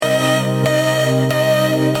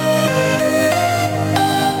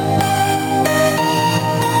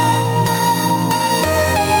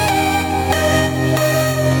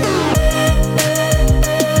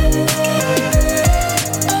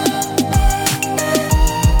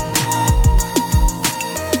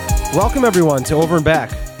Welcome, everyone, to Over and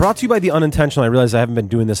Back, brought to you by The Unintentional. I realize I haven't been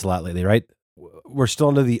doing this a lot lately, right? We're still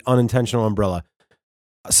under the Unintentional umbrella.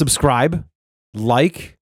 Subscribe,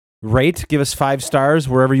 like, rate, give us 5 stars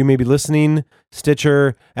wherever you may be listening.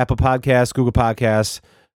 Stitcher, Apple Podcasts, Google Podcasts,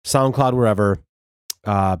 SoundCloud, wherever.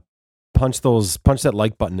 Punch that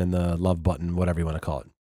like button and the love button, whatever you want to call it.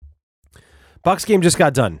 Bucks game just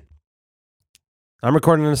got done. I'm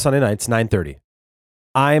recording on a Sunday night. It's 9:30.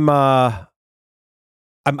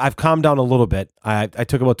 I've calmed down a little bit. I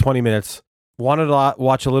took about 20 minutes. Wanted to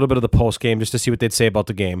watch a little bit of the post game just to see what they'd say about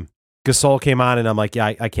the game. Gasol came on, and I'm like,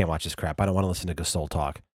 yeah, I can't watch this crap. I don't want to listen to Gasol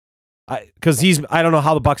talk. Because I don't know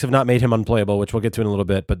how the Bucks have not made him unplayable, which we'll get to in a little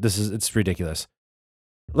bit. But it's ridiculous.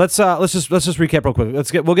 Let's just recap real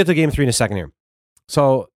quick. We'll get to Game 3 in a second here.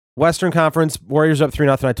 So Western Conference, Warriors up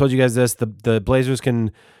 3-0. I told you guys this. The Blazers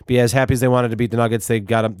can be as happy as they wanted to beat the Nuggets. They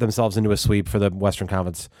got themselves into a sweep for the Western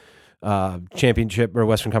Conference championship or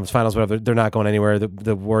Western Conference Finals, whatever. They're not going anywhere.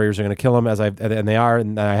 The Warriors are going to kill them, and they are,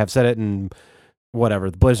 and I have said it, and whatever.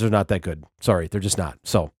 The Blazers are not that good. Sorry, they're just not.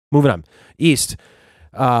 So moving on. East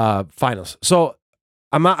Finals. So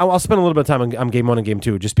I'll spend a little bit of time on Game 1 and Game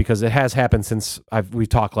 2 just because it has happened since we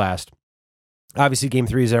talked last. Obviously, Game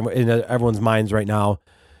 3 is in everyone's minds right now.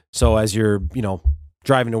 So as you're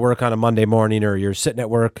driving to work on a Monday morning or you're sitting at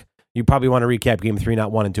work, you probably want to recap Game 3,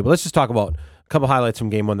 not 1 and 2. But let's just talk about a couple highlights from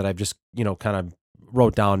Game 1 that I've just kind of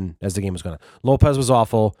wrote down as the game was going. Lopez was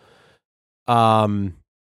awful. Giannis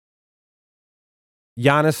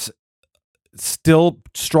still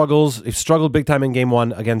struggles. He struggled big time in Game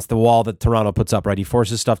 1 against the wall that Toronto puts up, right? He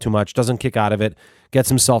forces stuff too much, doesn't kick out of it, gets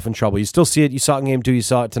himself in trouble. You still see it. You saw it in Game 2. You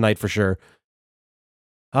saw it tonight for sure.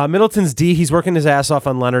 Middleton's D, he's working his ass off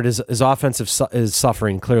on Leonard. His offense is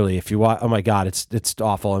suffering, clearly. If you watch, oh my God, it's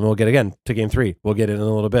awful. And we'll get again to Game 3. We'll get it in a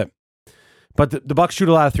little bit. But the Bucks shoot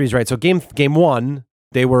a lot of threes, right? So Game 1,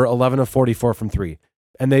 they were 11 of 44 from 3.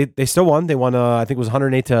 And they still won. They won, I think it was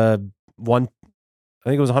 108 to 1. I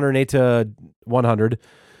think it was 108 to 100.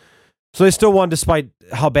 So they still won despite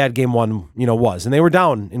how bad Game 1, was. And they were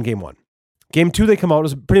down in Game 1. Game 2, they come out. It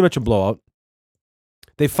was pretty much a blowout.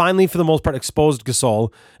 They finally, for the most part, exposed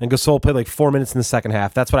Gasol, and Gasol played like 4 minutes in the second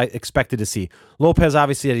half. That's what I expected to see. Lopez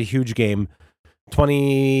obviously had a huge game,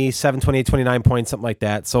 27, 28, 29 points, something like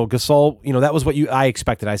that. So Gasol, that was what I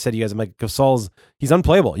expected. I said to you guys, I'm like, he's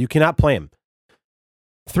unplayable. You cannot play him.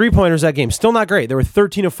 3-pointers that game, still not great. They were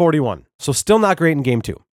 13 of 41, so still not great in Game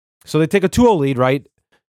 2. So they take a 2-0 lead, right?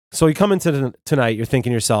 So you come into tonight, you're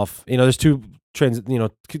thinking to yourself, there's two kind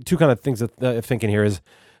of things that thinking here is,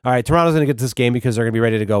 all right, Toronto's going to get this game because they're going to be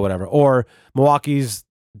ready to go, whatever. Or Milwaukee's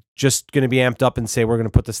just going to be amped up and say, we're going to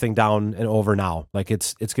put this thing down and over now. Like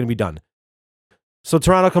it's going to be done. So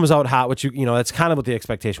Toronto comes out hot, which that's kind of what the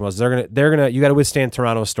expectation was. You got to withstand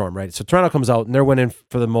Toronto's storm, right? So Toronto comes out and they're winning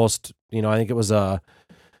for the most, I think it was a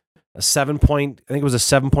 7-point, I think it was a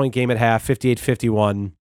 7-point game at half,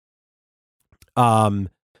 58-51. And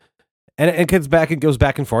it goes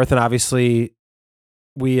back and forth. And obviously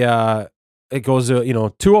it goes to,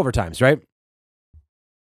 2 overtimes, right?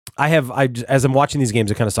 As I'm watching these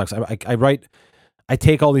games, it kind of sucks. I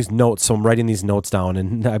take all these notes, so I'm writing these notes down,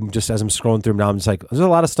 and I'm just, as I'm scrolling through them now, I'm just like, there's a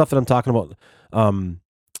lot of stuff that I'm talking about,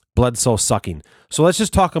 Bledsoe sucking. So let's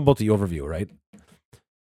just talk about the overview, right?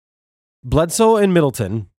 Bledsoe and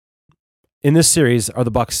Middleton in this series are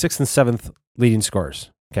the Bucks' 6th and 7th leading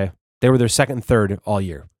scorers, okay? They were their 2nd and 3rd all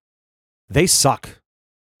year. They suck.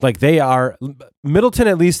 Like they are, Middleton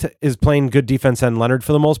at least is playing good defense on Leonard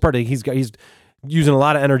for the most part. He's using a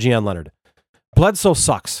lot of energy on Leonard. Bledsoe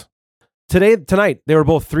sucks. Tonight, they were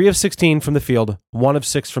both 3 of 16 from the field, 1 of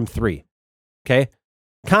 6 from 3. Okay?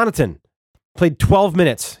 Connaughton played 12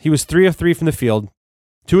 minutes. He was 3 of 3 from the field,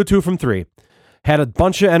 2 of 2 from 3. Had a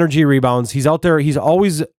bunch of energy rebounds. He's out there. He's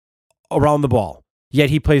always around the ball. Yet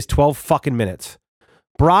he plays 12 fucking minutes.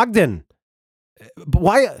 Brogdon.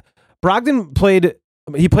 Why? Brogdon played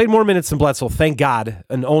more minutes than Bledsoe, thank God.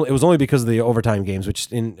 And it was only because of the overtime games, which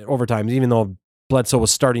in overtimes, even though Bledsoe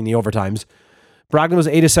was starting the overtimes, Brogdon was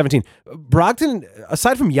 8 of 17. Brogdon,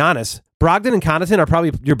 aside from Giannis, Brogdon and Connaughton are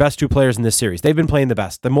probably your best 2 players in this series. They've been playing the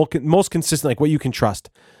best, the most consistent, like what you can trust.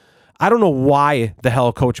 I don't know why the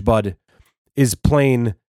hell Coach Bud is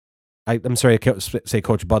playing. I'm sorry, I say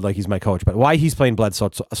Coach Bud like he's my coach, but why he's playing Bledsoe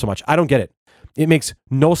so much. I don't get it. It makes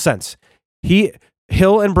no sense.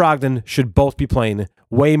 Hill and Brogdon should both be playing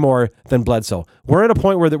way more than Bledsoe. We're at a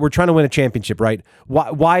point where we're trying to win a championship, right?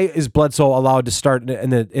 Why is Bledsoe allowed to start in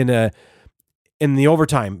the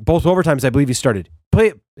overtime? Both overtimes, I believe he started.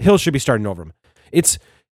 Hill should be starting over him. This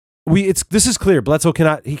is clear. Bledsoe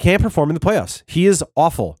can't perform in the playoffs. He is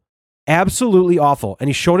awful. Absolutely awful. And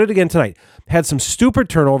he showed it again tonight. Had some stupid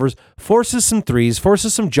turnovers, forces some threes,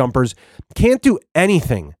 forces some jumpers, can't do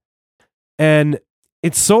anything. And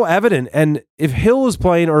it's so evident. And if Hill was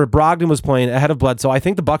playing or if Brogdon was playing ahead of Bledsoe, I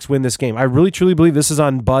think the Bucks win this game. I really, truly believe this is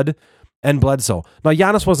on Bud and Bledsoe. Now,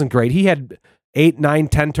 Giannis wasn't great. He had 8, 9,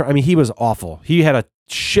 10 he was awful. He had a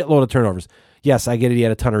shitload of turnovers. Yes, I get it. He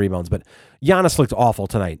had a ton of rebounds, but Giannis looked awful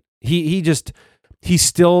tonight. He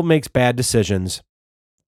still makes bad decisions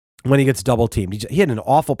when he gets double teamed. He had an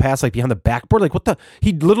awful pass like behind the backboard. Like what the?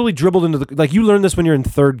 He literally dribbled into the, like you learn this when you're in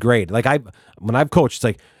third grade. Like when I've coached, it's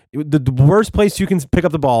like the worst place you can pick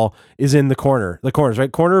up the ball is in the corners,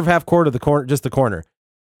 right? Corner of half court or the corner, just the corner.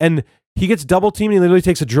 And he gets double teamed and he literally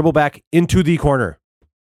takes a dribble back into the corner.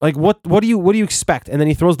 Like what do you expect? And then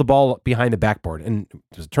he throws the ball behind the backboard and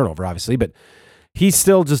there's a turnover obviously, but he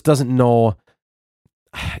still just doesn't know.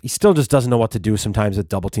 He still just doesn't know what to do sometimes with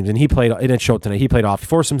double teams. And he played, and it showed tonight. He played off,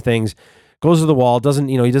 forced some things, goes to the wall,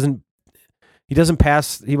 he doesn't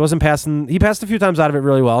pass. He wasn't passing. He passed a few times out of it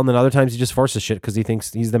really well. And then other times he just forces shit because he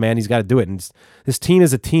thinks he's the man. He's got to do it. And this team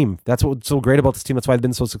is a team. That's what's so great about this team. That's why they've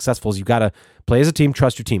been so successful is you got to play as a team,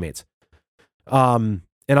 trust your teammates. And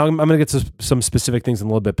I'm going to get to some specific things in a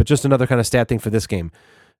little bit, but just another kind of stat thing for this game.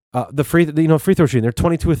 The free throw shooting, they're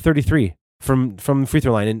 22 of 33. From the free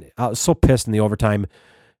throw line, and I was so pissed in the overtime.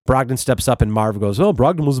 Brogdon steps up and Marv goes, "Oh,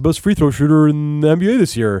 Brogdon was the best free throw shooter in the NBA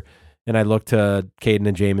this year." And I look to Caden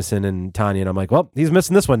and Jameson and Tanya, and I'm like, "Well, he's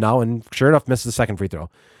missing this one now." And sure enough, misses the second free throw.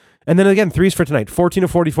 And then again, threes for tonight, 14 of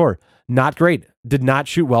 44, not great. Did not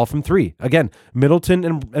shoot well from three. Again, Middleton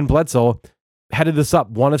and Bledsoe headed this up,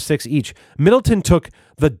 1 of 6 each. Middleton took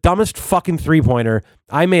the dumbest fucking 3-pointer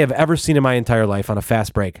I may have ever seen in my entire life on a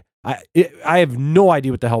fast break. I have no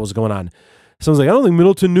idea what the hell was going on. Someone's like, I don't think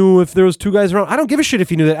Middleton knew if there was 2 guys around. I don't give a shit if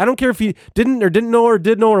he knew that. I don't care if he didn't know or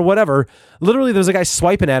did know or whatever. Literally, there's a guy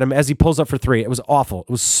swiping at him as he pulls up for 3. It was awful.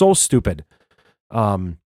 It was so stupid.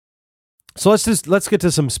 So let's get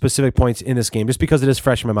to some specific points in this game, just because it is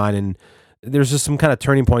fresh in my mind, and there's just some kind of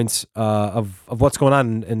turning points of what's going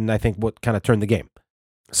on, and I think what kind of turned the game.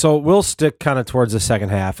 So we'll stick kind of towards the second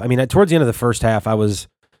half. I mean, towards the end of the first half, I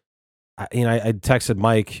texted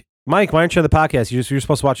Mike, why aren't you on the podcast? You're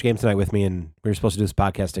supposed to watch a game tonight with me, and we were supposed to do this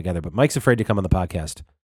podcast together. But Mike's afraid to come on the podcast.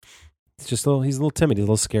 It's just he's a little timid. He's a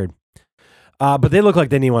little scared. But they look like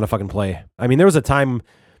they didn't want to fucking play. I mean, there was a time,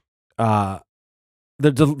 the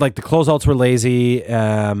closeouts were lazy.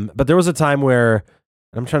 But there was a time where,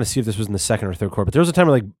 I'm trying to see if this was in the second or third quarter, but there was a time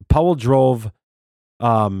where Powell drove.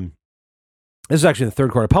 This is actually in the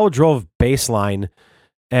third quarter. Powell drove baseline,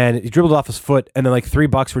 and he dribbled off his foot, and then 3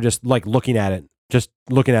 Bucks were just looking at it. Just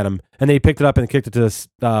looking at him. And then he picked it up and kicked it to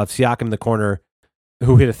Siakam in the corner,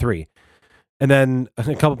 who hit a 3. And then a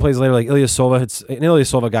couple plays later,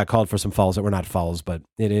 Ilyasova got called for some fouls that were not fouls, but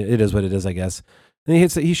it is what it is, I guess. And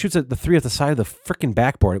he shoots the 3 at the side of the freaking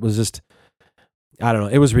backboard. It was just, I don't know.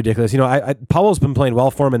 It was ridiculous. Powell's been playing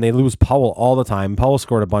well for him, and they lose Powell all the time. Powell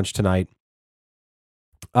scored a bunch tonight.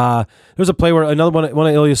 There was a play where another one of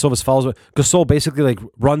Ilyasova's fouls, Gasol basically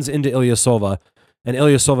runs into Ilyasova, and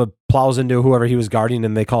Ilyasova plows into whoever he was guarding,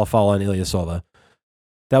 and they call a foul on Ilyasova.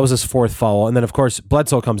 That was his 4th foul. And then, of course,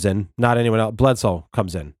 Bledsoe comes in, not anyone else. Bledsoe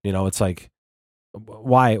comes in. It's like,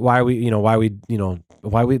 why is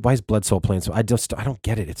Bledsoe playing? So I don't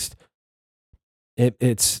get it.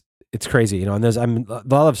 It's crazy, and there's, a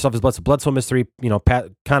lot of stuff is Bledsoe. Bledsoe missed 3,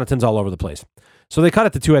 Pat Connaughton's all over the place. So they cut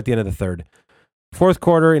it to 2 at the end of the third. Fourth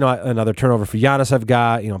quarter, another turnover for Giannis I've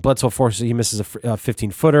got. Bledsoe he misses a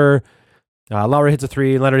 15-footer. Lowry hits a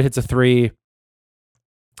 3. Leonard hits a 3.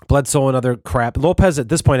 Bledsoe another crap. Lopez at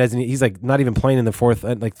this point, he's not even playing in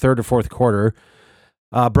the third or fourth quarter.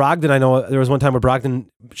 Brogdon, I know there was one time where Brogdon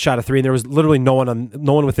shot a 3, and there was literally no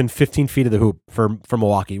one within 15 feet of the hoop for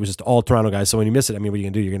Milwaukee. It was just all Toronto guys. So when you miss it, what are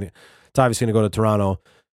you gonna do? It's obviously gonna go to Toronto.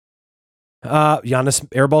 Giannis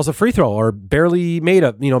airballs a free throw, or barely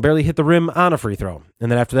hit the rim on a free throw,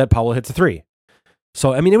 and then after that, Powell hits a 3.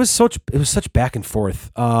 So it was such back and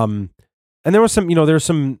forth. And there was there's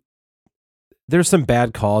some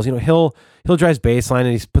bad calls. Hill drives baseline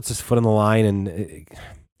and he puts his foot on the line, and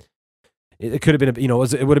it could have been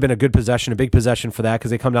it would have been a good possession, a big possession for that, because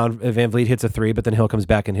they come down. Van Vliet hits a 3, but then Hill comes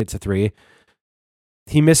back and hits a 3.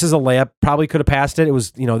 He misses a layup. Probably could have passed it. It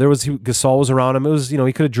was Gasol was around him. It was he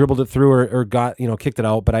could have dribbled it through or got kicked it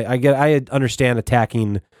out. But I understand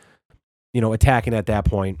attacking at that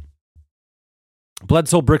point.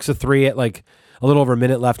 Bledsoe bricks a 3 at a little over a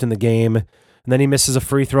minute left in the game, and then he misses a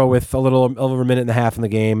free throw with a little over a minute and a half in the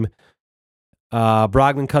game.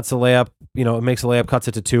 Brogdon cuts the layup, makes a layup, cuts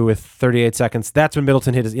it to 2 with 38 seconds. That's when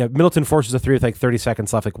Middleton hit his, Middleton forces a 3 with like 30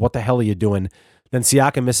 seconds left. Like, what the hell are you doing? Then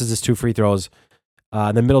Siakam misses his 2 free throws.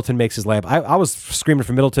 And then Middleton makes his layup. I was screaming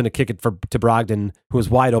for Middleton to kick it to Brogdon, who was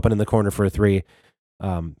wide open in the corner for a 3.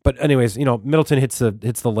 But anyways, Middleton hits the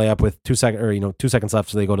layup with 2 seconds left,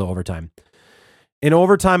 so they go to overtime. In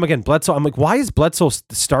overtime, again, Bledsoe, I'm like, why is Bledsoe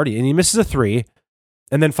starting? And he misses a 3.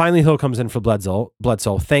 And then finally Hill comes in for Bledsoe,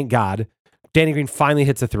 thank God. Danny Green finally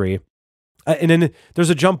hits a 3. And then there's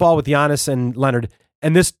a jump ball with Giannis and Leonard.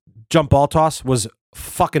 And this jump ball toss was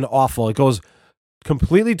fucking awful. It goes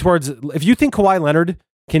completely towards... If you think Kawhi Leonard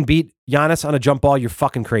can beat Giannis on a jump ball, you're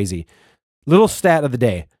fucking crazy. Little stat of the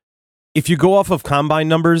day. If you go off of combine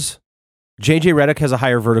numbers, JJ Redick has a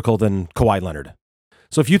higher vertical than Kawhi Leonard.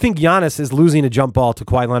 So if you think Giannis is losing a jump ball to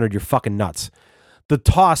Kawhi Leonard, you're fucking nuts. The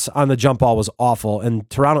toss on the jump ball was awful, and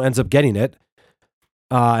Toronto ends up getting it.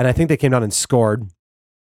 And I think they came down and scored. And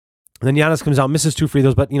then Giannis comes out, misses 2 free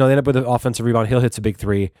throws, but they end up with an offensive rebound. Hill hits a big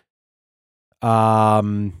 3.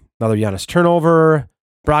 Another Giannis turnover.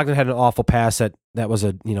 Brogdon had an awful pass that was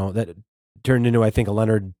that turned into, I think, a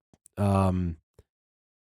Leonard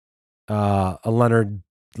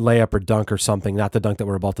layup or dunk or something, not the dunk that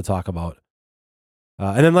we're about to talk about.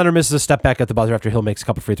 And then Leonard misses a step back at the buzzer after Hill makes a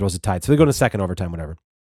couple free throws to tie. So they go to second overtime, whatever.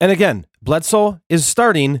 And again, Bledsoe is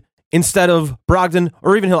starting instead of Brogdon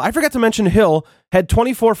or even Hill. I forgot to mention Hill had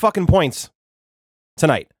 24 fucking points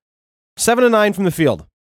tonight. 7 of 9 from the field.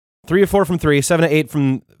 3 of 4 from 3, 7 of 8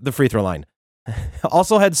 from the free throw line.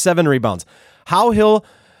 Also had 7 rebounds. How Hill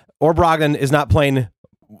or Brogdon is not playing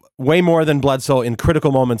way more than Bledsoe in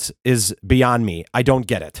critical moments is beyond me. I don't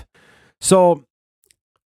get it. So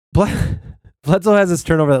Bledsoe has this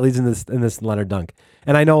turnover that leads in this Leonard dunk.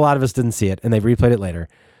 And I know a lot of us didn't see it, and they've replayed it later.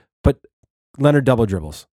 But Leonard double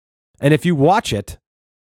dribbles. And if you watch it,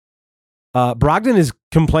 Brogdon is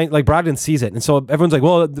Brogdon sees it. And so everyone's like,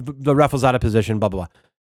 well, the ref was out of position, blah, blah, blah.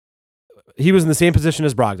 He was in the same position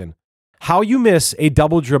as Brogdon. How you miss a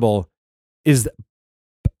double dribble is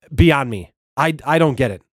beyond me. I don't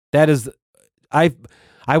get it. That is, I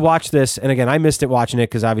watched this, and again, I missed it watching it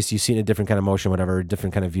because obviously you've seen a different kind of motion, whatever,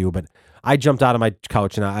 different kind of view. But I jumped out of my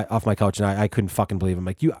couch and I couldn't fucking believe it. I'm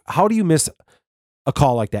like, how do you miss a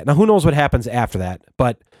call like that? Now, who knows what happens after that?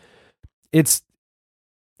 But it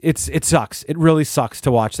sucks. It really sucks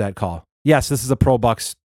to watch that call. Yes, this is a pro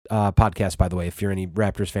Bucks podcast, by the way. If you're any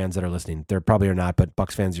Raptors fans that are listening, there probably are not, but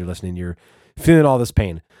Bucks fans, you're listening. You're feeling all this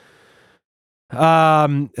pain.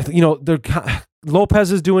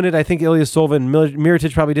 Lopez is doing it. I think Ilyasova and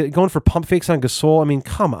Mirotic probably did it. Going for pump fakes on Gasol. I mean,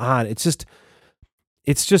 come on. It's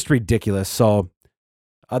just ridiculous. So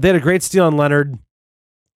they had a great steal on Leonard.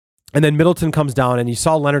 And then Middleton comes down, and you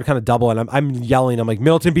saw Leonard kind of double, and I'm yelling. I'm like,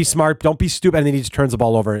 Middleton, be smart. Don't be stupid. And then he just turns the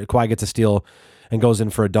ball over. Kawhi gets a steal and goes in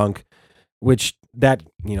for a dunk, which that,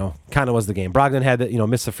 kind of was the game. Brogdon had that,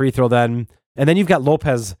 missed a free throw then. And then you've got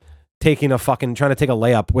Lopez trying to take a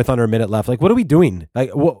layup with under a minute left. Like, what are we doing? Like,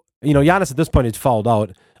 Giannis at this point is fouled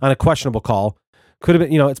out on a questionable call. Could have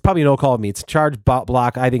been, it's probably a no call of me. It's a charge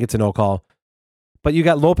block. I think it's a no call. But you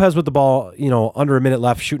got Lopez with the ball, under a minute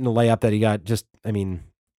left, shooting a layup that he got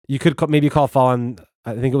you could maybe call foul on,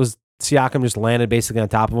 I think it was Siakam just landed basically on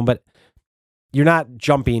top of him, but you're not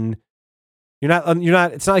jumping.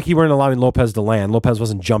 It's not like you weren't allowing Lopez to land. Lopez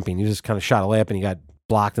wasn't jumping. He just kind of shot a layup and he got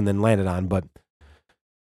blocked and then landed on.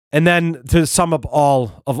 And then to sum up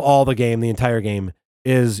all the entire game,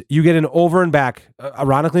 is you get an over and back,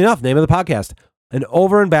 ironically enough, name of the podcast, an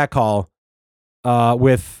over and back call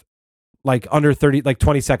with under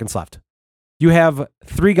 20 seconds left. You have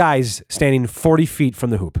 3 guys standing 40 feet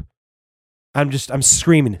from the hoop. I'm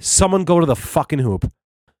screaming, someone go to the fucking hoop.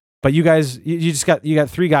 But you guys, you got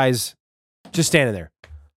 3 guys just standing there.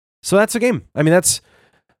 So that's the game. I mean, that's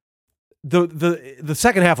the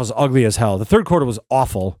second half was ugly as hell. The third quarter was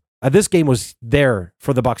awful. This game was there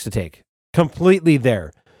for the Bucks to take. Completely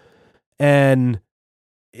there. And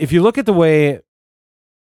if you look at the way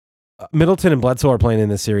Middleton and Bledsoe are playing in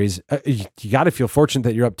this series, you got to feel fortunate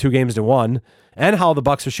that you're up 2-1, and how the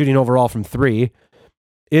Bucks are shooting overall from 3.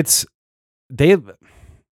 I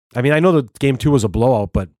know that game 2 was a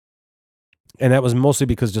blowout, and that was mostly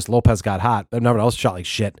because just Lopez got hot, but everyone else shot like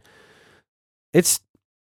shit. It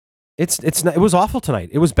was awful tonight.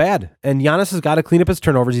 It was bad. And Giannis has got to clean up his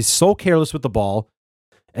turnovers. He's so careless with the ball.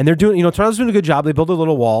 And they're doing, Toronto's doing a good job. They build a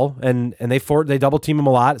little wall and they double team him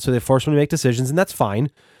a lot, so they force him to make decisions, and that's fine.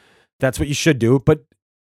 That's what you should do. But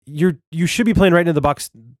you should be playing right into the Bucks,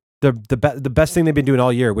 the best thing they've been doing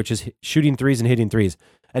all year, which is shooting threes and hitting threes.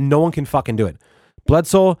 And no one can fucking do it.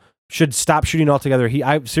 Bledsoe should stop shooting altogether.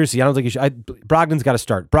 Seriously, I don't think he should. Brogdon's got to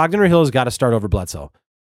start. Brogdon or Hill has got to start over Bledsoe.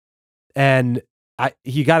 And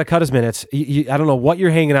he got to cut his minutes. I don't know what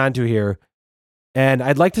you're hanging on to here. And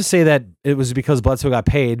I'd like to say that it was because Bledsoe got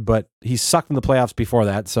paid, but he sucked in the playoffs before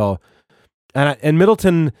that. So, and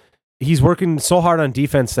Middleton, he's working so hard on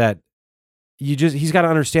defense that he's got to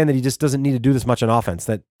understand that he just doesn't need to do this much on offense.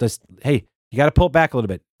 Hey, you got to pull it back a little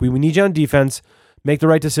bit. We need you on defense. Make the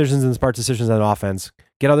right decisions and smart decisions on offense.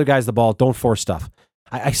 Get other guys the ball. Don't force stuff.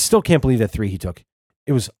 I still can't believe that 3 he took.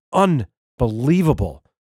 It was unbelievable.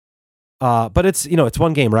 But it's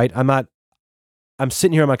one game, right? I'm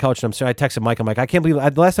sitting here on my couch and I texted Mike. I'm like, I can't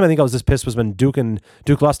believe the last time I think I was this pissed was when Duke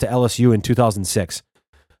lost to LSU in 2006.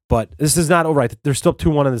 But this is not over. Right? They're still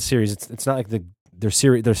 2-1 in the series. It's not like their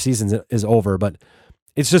season is over. But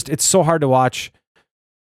it's so hard to watch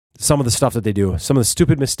some of the stuff that they do, some of the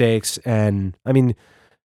stupid mistakes, and I mean,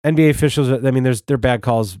 NBA officials. I mean, there are bad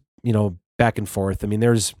calls, back and forth. I mean,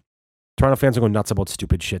 there's Toronto fans are going nuts about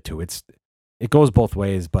stupid shit too. It goes both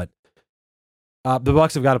ways, but the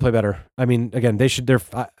Bucks have got to play better. I mean, again, they should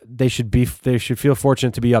feel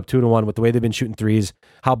fortunate to be up 2-1 with the way they've been shooting threes.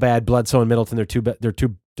 How bad Bledsoe and Middleton,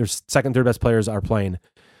 their second, third best players are playing.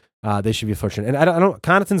 They should be fortunate. And I don't.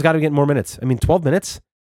 Connaughton's got to get more minutes. I mean, 12 minutes.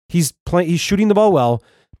 He's shooting the ball well.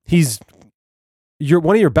 You're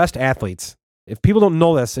one of your best athletes. If people don't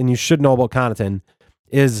know this, and you should know about Connaughton,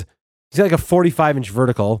 he's got like a 45-inch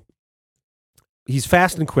vertical. He's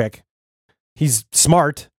fast and quick. He's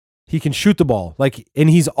smart. He can shoot the ball. And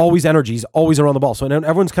he's always energy. He's always around the ball. So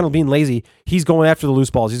everyone's kind of being lazy. He's going after the loose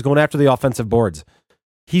balls. He's going after the offensive boards.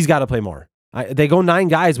 He's got to play more. They go 9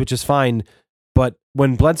 guys, which is fine. But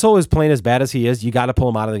when Bledsoe is playing as bad as he is, you got to pull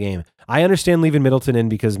him out of the game. I understand leaving Middleton in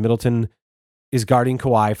because Middleton is guarding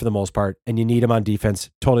Kawhi for the most part, and you need him on defense.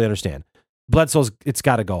 Totally understand. Bledsoe's, it's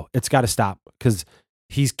got to go. It's got to stop because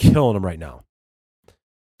he's killing him right now.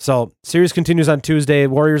 So, series continues on Tuesday.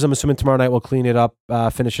 Warriors, I'm assuming tomorrow night will clean it up,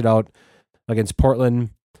 finish it out against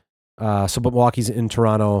Portland. But Milwaukee's in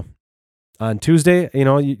Toronto on Tuesday.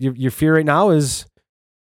 Your fear right now is,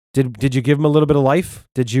 did you give them a little bit of life?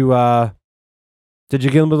 Did you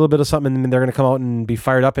give them a little bit of something, and they're going to come out and be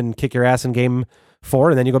fired up and kick your ass in game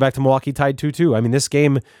 4, and then you go back to Milwaukee tied 2-2. I mean,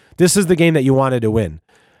 this is the game that you wanted to win.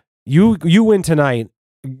 You win tonight,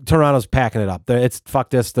 Toronto's packing it up. It's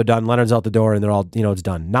fuck this, they're done. Leonard's out the door, and they're all, it's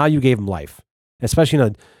done. Now you gave them life, especially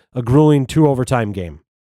in a grueling 2 overtime game.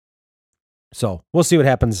 So we'll see what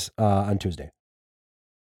happens on Tuesday.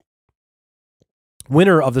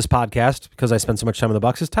 Winner of this podcast, because I spent so much time in the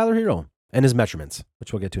Bucks, is Tyler Herro and his measurements,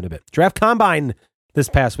 which we'll get to in a bit. Draft Combine this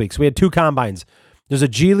past week. So we had 2 combines. There's a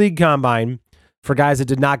G League Combine for guys that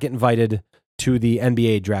did not get invited to the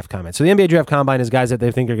NBA Draft Combine. So the NBA Draft Combine is guys that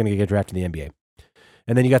they think are going to get drafted in the NBA.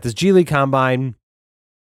 And then you got this G League Combine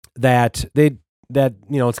that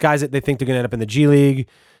it's guys that they think they're going to end up in the G League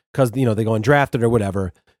because, they go undrafted or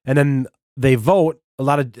whatever. And then they vote, a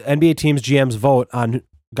lot of NBA teams, GMs vote on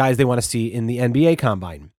guys they want to see in the NBA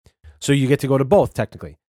Combine. So you get to go to both,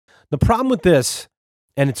 technically. The problem with this,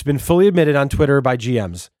 and it's been fully admitted on Twitter by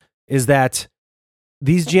GMs, is that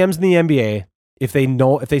these GMs in the NBA, if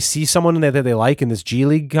they see someone that they like in this G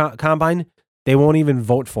League Combine, they won't even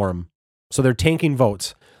vote for him. So they're tanking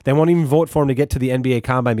votes. They won't even vote for him to get to the NBA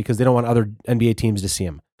Combine because they don't want other NBA teams to see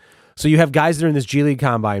him. So you have guys that are in this G League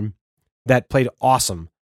Combine that played awesome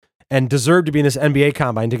and deserve to be in this NBA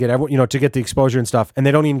Combine to get everyone, to get the exposure and stuff, and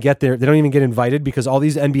they don't even get there. They don't even get invited because all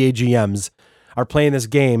these NBA GMs are playing this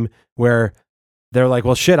game where they're like,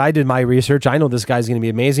 well, shit, I did my research. I know this guy's going to be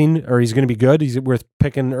amazing, or he's going to be good. He's worth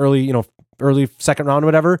picking early second round or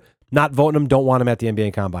whatever. Not voting him, don't want him at the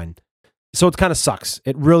NBA Combine. So it kind of sucks.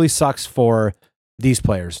 It really sucks for these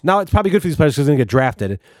players. Now, it's probably good for these players because they're going to get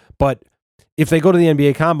drafted, but if they go to the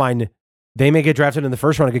NBA Combine, they may get drafted in the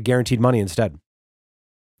first round and get guaranteed money instead.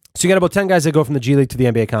 So you got about 10 guys that go from the G League to the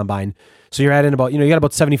NBA Combine. So you're adding about, you got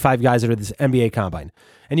about 75 guys that are this NBA Combine.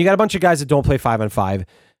 And you got a bunch of guys that don't play 5-on-5.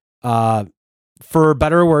 For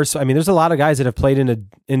better or worse, I mean, there's a lot of guys that have played into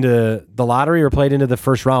the lottery or played into the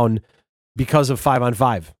first round because of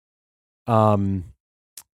 5-on-5.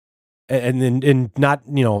 And not,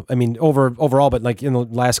 overall, but like in the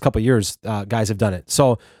last couple of years, guys have done it.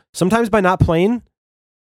 So sometimes by not playing,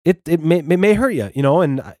 it may hurt you,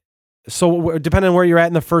 and so depending on where you're at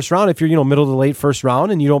in the first round, if you're, middle to late first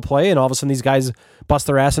round and you don't play and all of a sudden these guys bust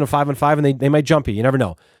their ass in a 5-on-5 and they might jump you. You never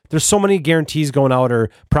know. There's so many guarantees going out or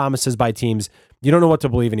promises by teams. You don't know what to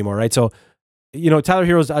believe anymore, right? So, Tyler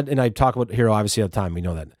Herro's, and I talk about Herro obviously all the time. We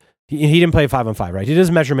know that. He didn't play 5-on-5, right? He did his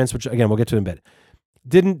measurements, which again, we'll get to in a bit.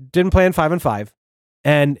 Didn't play in 5-on-5.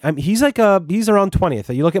 And he's around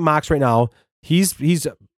 20th. You look at mocks right now, he's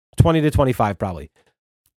 20 to 25 probably.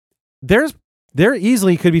 There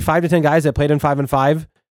easily could be 5 to 10 guys that played in 5-on-5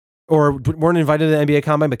 or weren't invited to the NBA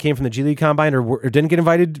Combine but came from the G League Combine or didn't get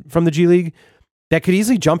invited from the G League that could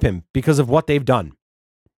easily jump him because of what they've done.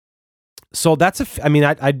 So that's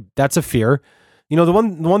that's a fear. You know, the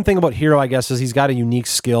one thing about Herro, I guess, is he's got a unique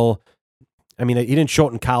skill. I mean, he didn't show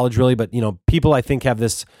it in college really, but you know, people I think have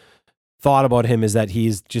this thought about him is that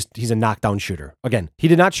he's a knockdown shooter. Again, he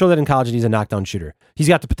did not show that in college and he's a knockdown shooter. He's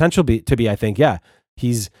got the potential to be, I think, yeah.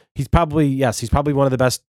 He's probably one of the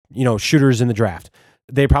best, you know, shooters in the draft.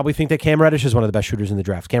 They probably think that Cam Reddish is one of the best shooters in the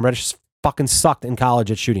draft. Cam Reddish fucking sucked in college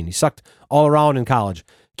at shooting. He sucked all around in college.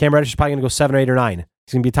 Cam Reddish is probably going to go 7 or 8 or 9.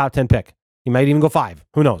 He's going to be a top 10 pick. He might even go 5.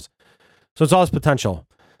 Who knows? So it's all his potential.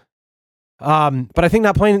 But I think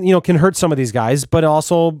not playing, you know, can hurt some of these guys. But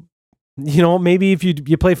also, you know, maybe if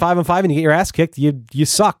you play 5-on-5 and you get your ass kicked, you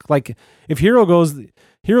suck. Like if Herro goes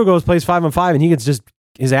plays 5-on-5 and he gets just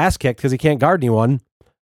his ass kicked because he can't guard anyone.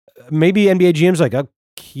 Maybe NBA GM's like,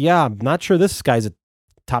 yeah, I'm not sure this guy's a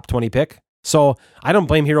top 20 pick. So I don't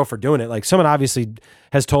blame Herro for doing it. Like someone obviously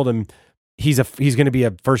has told him he's going to be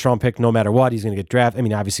a first round pick no matter what. He's going to get drafted. I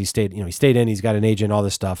mean, obviously he stayed in. He's got an agent, all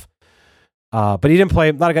this stuff. But he didn't play.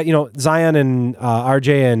 A lot of guys, you know, Zion and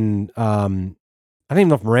RJ and I don't even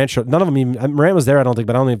know if Morant showed. None of them even. Morant was there, I don't think,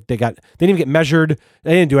 but I don't think they didn't even get measured.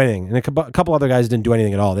 They didn't do anything, and a couple other guys didn't do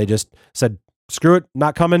anything at all. They just said, "Screw it,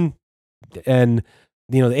 not coming." And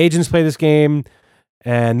you know, the agents play this game,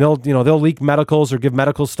 and they'll leak medicals or give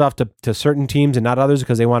medical stuff to certain teams and not others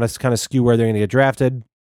because they want to kind of skew where they're going to get drafted.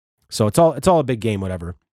 So it's all a big game,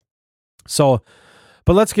 whatever. So,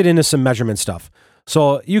 but let's get into some measurement stuff.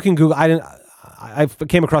 So you can Google. I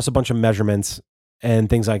came across a bunch of measurements and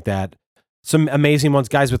things like that. Some amazing ones,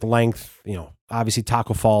 guys with length. You know, obviously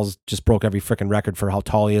Taco Falls just broke every freaking record for how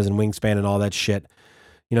tall he is and wingspan and all that shit.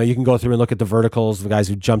 You know, you can go through and look at the verticals, the guys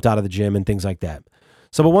who jumped out of the gym and things like that.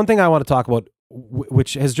 So, but one thing I want to talk about,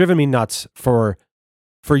 which has driven me nuts for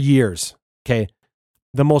years, okay,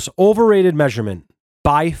 the most overrated measurement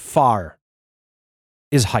by far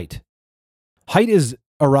is height. Height is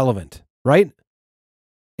irrelevant, right?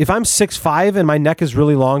 If I'm 6'5" and my neck is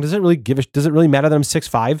really long, does it really matter that I'm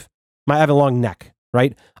 6'5"? I have a long neck,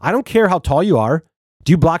 right? I don't care how tall you are.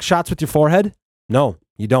 Do you block shots with your forehead? No,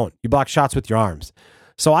 you don't. You block shots with your arms.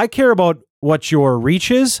 So I care about what your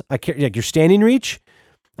reach is. I care like your standing reach.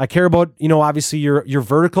 I care about, you know, obviously your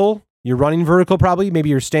vertical, your running vertical probably, maybe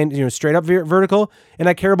your straight up vertical, and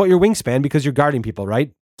I care about your wingspan because you're guarding people,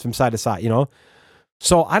 right? From side to side, you know?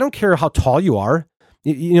 So I don't care how tall you are.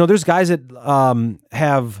 You know, there's guys that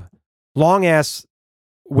have long ass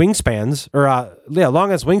wingspans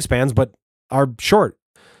long ass wingspans, but are short.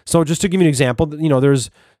 So just to give you an example, you know, there's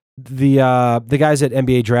the guys at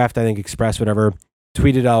NBA Draft, I think Express, whatever,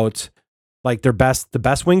 tweeted out like the best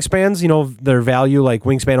wingspans, you know, their value, like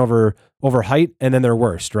wingspan over height, and then their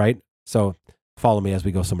worst, right? So follow me as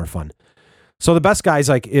we go somewhere fun. So the best guys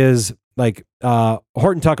is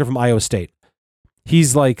Horton Tucker from Iowa State.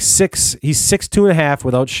 He's like he's 6'2.5"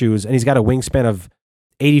 without shoes, and he's got a wingspan of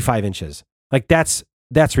 85 inches. Like that's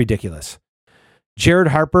ridiculous. Jared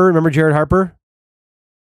Harper, remember Jared Harper?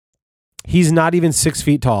 He's not even 6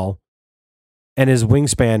 feet tall, and his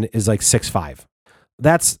wingspan is like 6'5".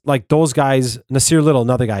 That's like those guys. Nasir Little,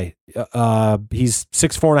 another guy. He's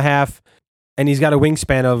 6'4.5", and he's got a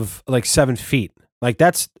wingspan of like 7 feet. Like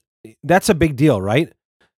that's a big deal, right?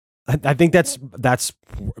 I think that's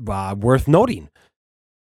worth noting.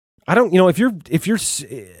 I don't, you know, if you're,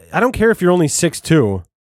 I don't care if you're only 6'2",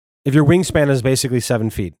 if your wingspan is basically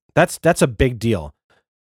 7 feet, that's a big deal.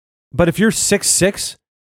 But if you're 6'6"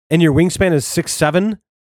 and your wingspan is 6'7",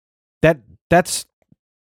 that's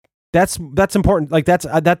important. Like that's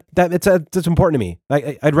important to me.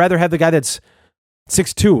 Like I'd rather have the guy that's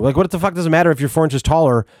 6'2". Like what the fuck does it matter if you're 4 inches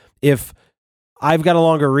taller if I've got a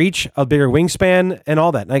longer reach, a bigger wingspan, and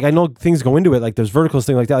all that. Like I know things go into it, like there's verticals,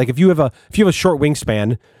 things like that. Like if you have a short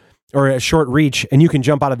wingspan or a short reach and you can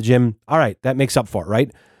jump out of the gym, all right, that makes up for it, right?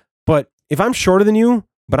 But if I'm shorter than you,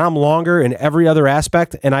 but I'm longer in every other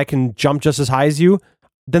aspect and I can jump just as high as you,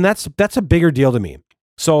 then that's a bigger deal to me.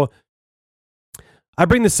 So I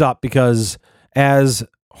bring this up because as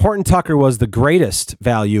Horton Tucker was the greatest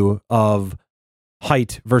value of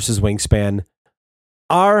height versus wingspan,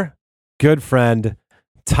 our good friend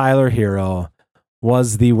Tyler Herro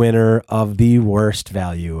was the winner of the worst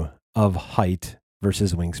value of height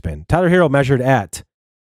versus wingspan. Tyler Herro measured at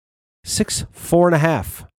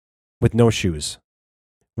 6'4.5" with no shoes.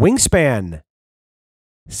 Wingspan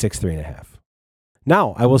 6'3.5".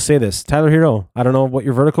 Now, I will say this, Tyler Herro, I don't know what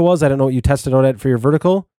your vertical was. I don't know what you tested out at for your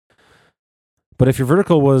vertical. But if your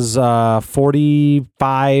vertical was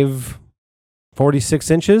 45,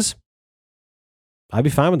 46 inches, I'd be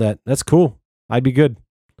fine with that. That's cool. I'd be good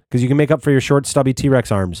because you can make up for your short, stubby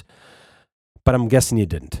T-Rex arms. But I'm guessing you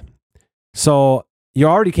didn't. So you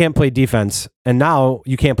already can't play defense, and now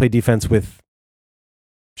you can't play defense with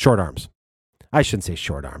short arms. I shouldn't say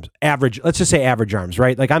short arms. Average. Let's just say average arms,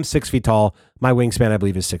 right? Like I'm 6 feet tall. My wingspan, I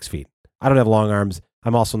believe, is 6 feet. I don't have long arms.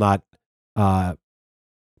 I'm also not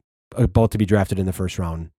about to be drafted in the first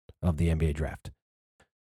round of the NBA draft.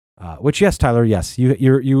 Which, yes, Tyler, yes,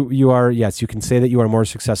 you are. Yes, you can say that you are more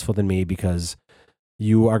successful than me because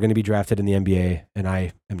you are going to be drafted in the NBA, and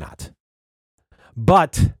I am not.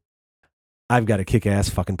 But I've got a kick-ass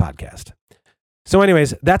fucking podcast. So,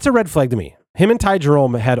 anyways, that's a red flag to me. Him and Ty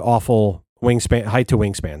Jerome had awful wingspan, height to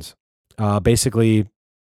wingspans, basically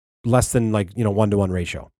less than 1-to-1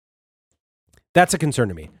 ratio. That's a concern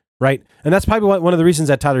to me, right? And that's probably one of the reasons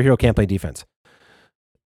that Tyler Herro can't play defense.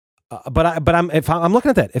 But I'm looking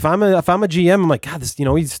at that. If I'm a GM, I'm like, God, this,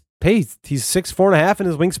 he's 6'4.5" and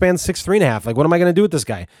his wingspan's 6'3.5". Like, what am I going to do with this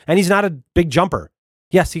guy? And he's not a big jumper.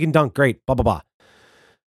 Yes, he can dunk. Great. Blah blah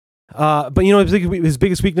blah. But his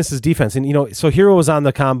biggest weakness is defense. And so Herro was on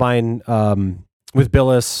the combine with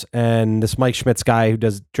Billis and this Mike Schmitz guy who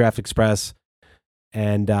does Draft Express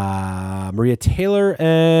and Maria Taylor,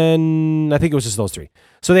 and I think it was just those three.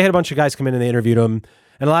 So they had a bunch of guys come in and they interviewed him,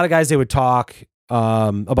 and a lot of guys they would talk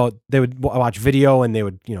about. They would watch video and they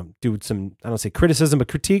would do some, I don't say criticism, but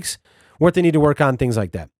critiques, what they need to work on, things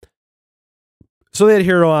like that. So they had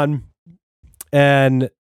Herro on, and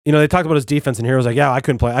they talked about his defense, and Herro's like, yeah, I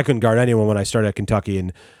couldn't guard anyone when I started at Kentucky,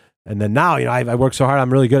 and then now, I work so hard,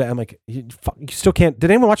 I'm really good at it. I'm like, you still can't.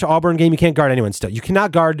 Did anyone watch an Auburn game? You can't guard anyone still. You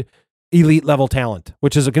cannot guard elite level talent,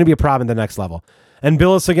 which is going to be a problem at the next level. And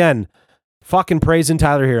Billis again, fucking praising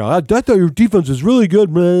Tyler Herro. I thought your defense was really good.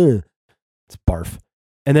 It's barf.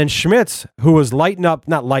 And then Schmitz, who was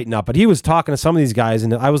not lighting up, but he was talking to some of these guys,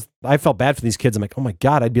 and I felt bad for these kids. I'm like, oh my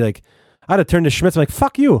God, I'd have turned to Schmitz. I'm like,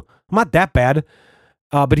 fuck you. I'm not that bad.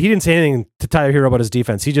 But he didn't say anything to Tyler Herro about his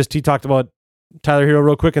defense. He talked about Tyler Herro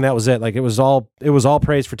real quick, and that was it. Like it was all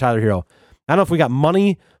praise for Tyler Herro. I don't know if we got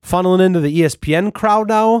money funneling into the ESPN crowd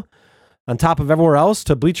now, on top of everywhere else,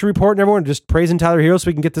 to Bleacher Report and everyone just praising Tyler Herro so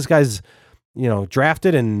we can get this guy's,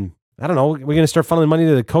 drafted. And I don't know, we're going to start funneling money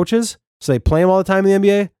to the coaches so they play him all the time in the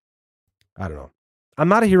NBA. I don't know. I'm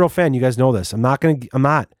not a Herro fan. You guys know this. I'm not.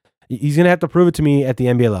 He's going to have to prove it to me at the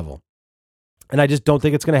NBA level. And I just don't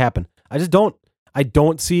think it's going to happen. I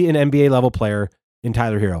don't see an NBA level player in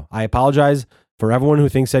Tyler Herro. I apologize for everyone who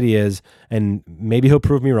thinks that he is, and maybe he'll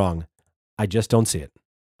prove me wrong. I just don't see it.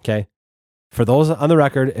 Okay? For those on the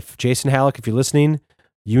record, if Jason Halleck, if you're listening,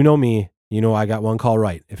 you know me, I got one call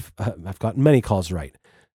right. If I've gotten many calls right.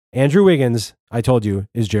 Andrew Wiggins, I told you,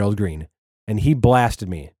 is Gerald Green, and he blasted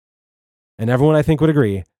me. And everyone, I think, would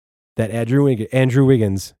agree that Andrew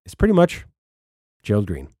Wiggins is pretty much Gerald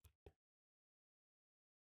Green.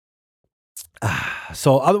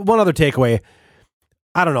 So one other takeaway,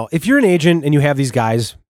 I don't know. If you're an agent and you have these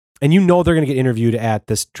guys and they're going to get interviewed at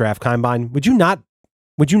this draft combine, would you not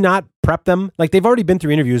prep them? Like, they've already been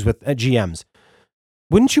through interviews with GMs.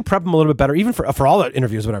 Wouldn't you prep them a little bit better, even for all the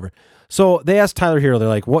interviews, whatever? So they asked Tyler Herro, they're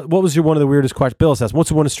like, what was one of the weirdest questions? Bill says,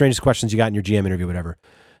 what's one of the strangest questions you got in your GM interview, whatever?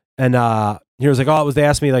 And Herro's like, they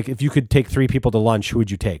asked me, like, if you could take 3 people to lunch, who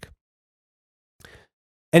would you take?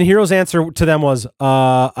 And Herro's answer to them was,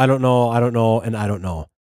 I don't know, and I don't know.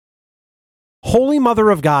 Holy mother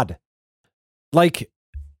of God. Like,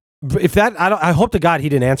 if that, I hope to God he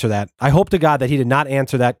didn't answer that. I hope to God that he did not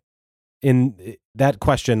answer that in that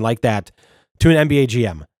question like that to an NBA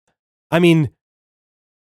GM. I mean,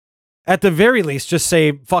 at the very least, just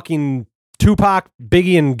say fucking Tupac,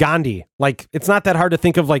 Biggie, and Gandhi. Like, it's not that hard to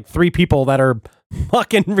think of like 3 people that are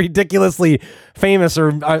fucking ridiculously famous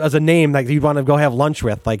or as a name that you want to go have lunch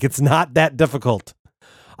with. Like, it's not that difficult.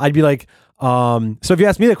 I'd be like, so if you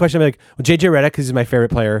ask me that question, I'd be like, well, JJ Redick, because he's my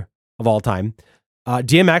favorite player of all time.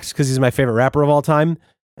 DMX, because he's my favorite rapper of all time.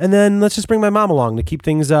 And then let's just bring my mom along to keep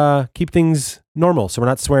things normal, so we're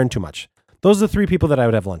not swearing too much. Those are the 3 people that I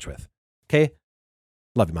would have lunch with. Okay?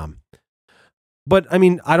 Love you, Mom. But, I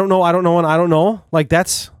mean, I don't know, and I don't know. Like,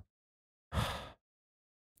 that's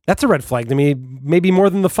a red flag to me, maybe more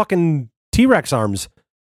than the fucking T-Rex arms.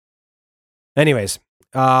 Anyways,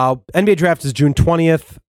 NBA draft is June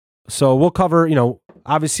 20th. So we'll cover,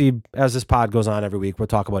 obviously, as this pod goes on every week, we'll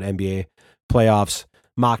talk about NBA playoffs,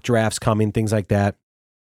 mock drafts coming, things like that.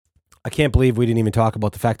 I can't believe we didn't even talk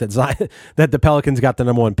about the fact that that the Pelicans got the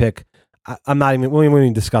number 1 pick. We won't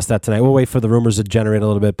even discuss that tonight. We'll wait for the rumors to generate a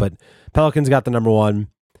little bit, but Pelicans got the number 1.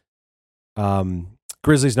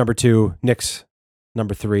 Grizzlies number 2, Knicks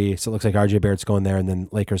number 3. So it looks like RJ Barrett's going there, and then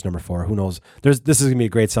Lakers number 4. Who knows? This is going to be a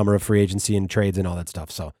great summer of free agency and trades and all that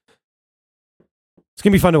stuff. So it's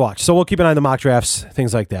going to be fun to watch. So we'll keep an eye on the mock drafts,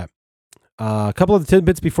 things like that. A couple of the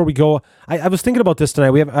tidbits before we go. I was thinking about this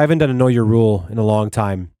tonight. I haven't done a Know Your Rule in a long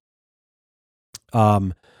time.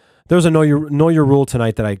 There was a Know Your Rule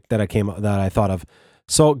tonight that I thought of.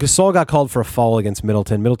 So Gasol got called for a foul against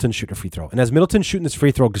Middleton. Middleton shooting a free throw. And as Middleton shooting this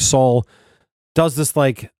free throw, Gasol does this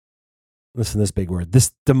listen to this big word,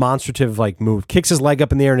 this demonstrative move, kicks his leg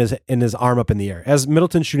up in the air and his arm up in the air as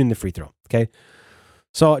Middleton shooting the free throw. Okay.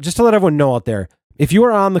 So just to let everyone know out there, if you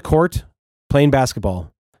are on the court playing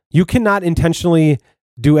basketball, you cannot intentionally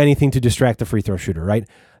do anything to distract the free throw shooter, right?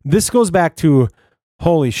 This goes back to,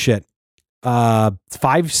 holy shit,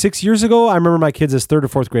 5-6 years ago. I remember my kids as 3rd or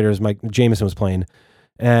 4th graders, Jameson was playing,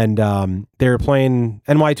 and they were playing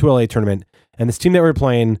NY2LA tournament, and this team that we were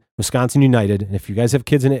playing, Wisconsin United, and if you guys have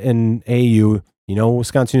kids in AAU, you know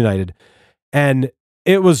Wisconsin United, and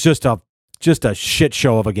it was just a shit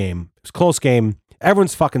show of a game. It was a close game.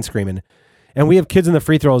 Everyone's fucking screaming, and we have kids in the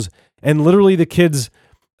free throws, and literally the kids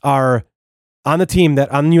are on the team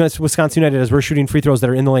that on Wisconsin United as we're shooting free throws that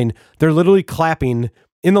are in the lane. They're literally clapping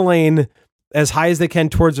in the lane as high as they can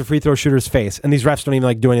towards the free throw shooter's face. And these refs don't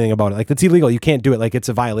even do anything about it. That's illegal. You can't do it. It's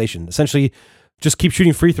a violation. Essentially, just keep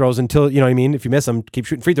shooting free throws until, you know what I mean? If you miss them, keep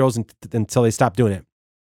shooting free throws until they stop doing it.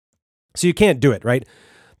 So you can't do it, right?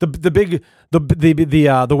 The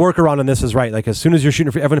workaround on this is right. As soon as you're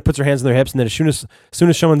shooting free, everyone puts their hands on their hips, and then as soon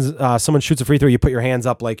as someone shoots a free throw, you put your hands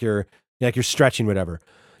up like you're stretching, whatever.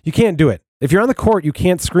 You can't do it. If you're on the court, you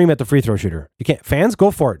can't scream at the free throw shooter. You can't. Fans, go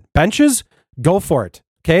for it. Benches, go for it.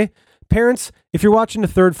 Okay? Parents, if you're watching a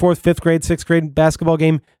 3rd, 4th, 5th grade, 6th grade basketball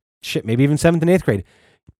game, shit, maybe even 7th and 8th grade,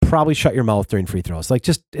 probably shut your mouth during free throws.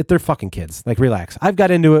 They're fucking kids. Relax. I've got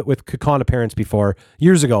into it with Kakana parents before,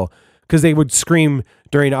 years ago, because they would scream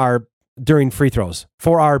during free throws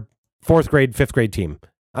for our 4th grade, 5th grade team.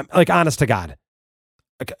 I'm honest to God.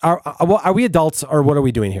 Are we adults or what are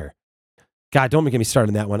we doing here? God, don't get me started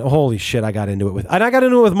on that one. Holy shit, I got into it with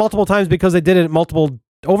multiple times because they did it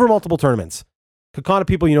over multiple tournaments. Kakana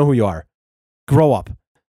people, you know who you are. Grow up.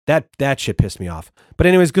 That shit pissed me off. But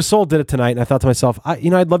anyways, Gasol did it tonight, and I thought to myself,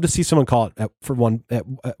 I'd love to see someone call it at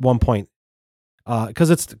one point, because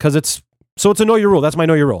it's a Know Your Rule. That's my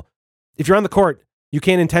Know Your Rule. If you're on the court, you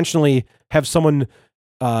can't intentionally have someone.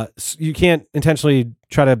 You can't intentionally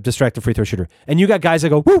try to distract the free throw shooter. And you got guys that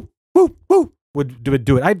go woo woo woo would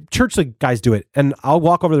do it. Church league guys do it, and I'll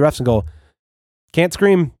walk over to the refs and go, can't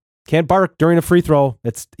scream, can't bark during a free throw.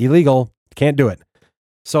 It's illegal. Can't do it.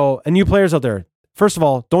 So, and you players out there, first of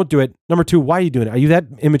all, don't do it. Number 2, why are you doing it? Are you that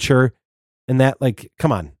immature and that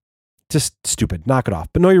come on, just stupid. Knock it off.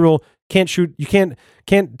 But Know Your Rule. Can't shoot. You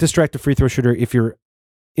can't distract the free throw shooter if you're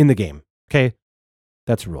in the game. Okay,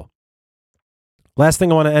 that's a rule. Last thing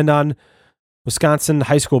I want to end on: Wisconsin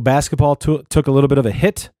high school basketball took a little bit of a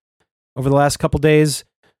hit over the last couple days.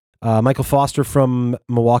 Michael Foster from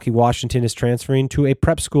Milwaukee, Washington, is transferring to a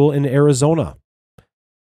prep school in Arizona.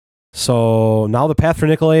 So now the path for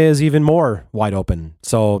Nicolay is even more wide open.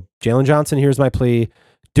 So Jalen Johnson, here's my plea.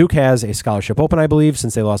 Duke has a scholarship open, I believe,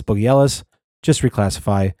 since they lost Boogie Ellis. Just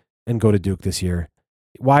reclassify and go to Duke this year.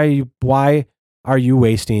 Why are you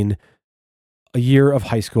wasting a year of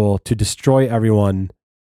high school to destroy everyone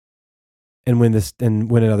and win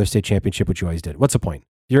another state championship, which you always did? What's the point?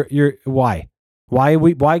 Why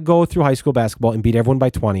go through high school basketball and beat everyone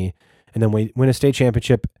by 20 and then win a state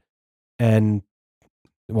championship? And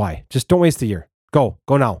why? Just don't waste the year. Go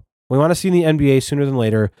now. We want to see in the NBA sooner than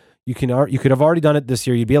later. You could have already done it this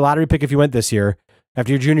year. You'd be a lottery pick if you went this year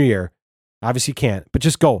after your junior year. Obviously you can't, but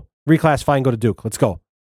just go. Reclassify and go to Duke. Let's go.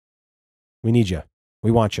 We need you.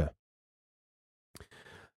 We want you.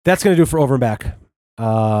 That's going to do it for Over and Back.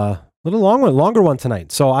 Little longer one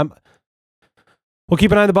tonight. So we'll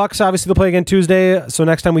keep an eye on the Bucks. Obviously they'll play again Tuesday. So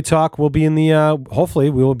next time we talk, we'll be in the, hopefully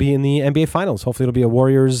we will be in the NBA finals. Hopefully it'll be a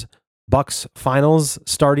Warriors Bucks finals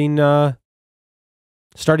starting sooner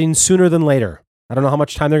than later. I don't know how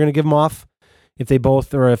much time they're going to give them off. If the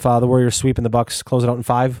Warriors sweep and the Bucks close it out in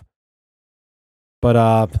 5. But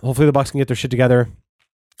hopefully the Bucks can get their shit together.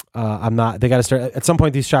 They got to start at some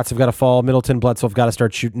point. These shots have got to fall. Middleton, Bledsoe have got to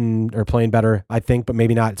start shooting or playing better, I think, but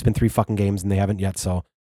maybe not. It's been 3 fucking games and they haven't yet. So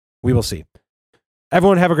we will see.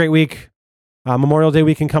 Everyone have a great week. Memorial Day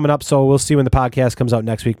weekend coming up. So we'll see when the podcast comes out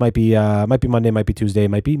next week. Might be Monday, might be Tuesday,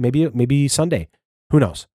 maybe Sunday. Who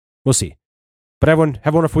knows? We'll see. But everyone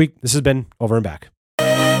have a wonderful week. This has been Over and Back.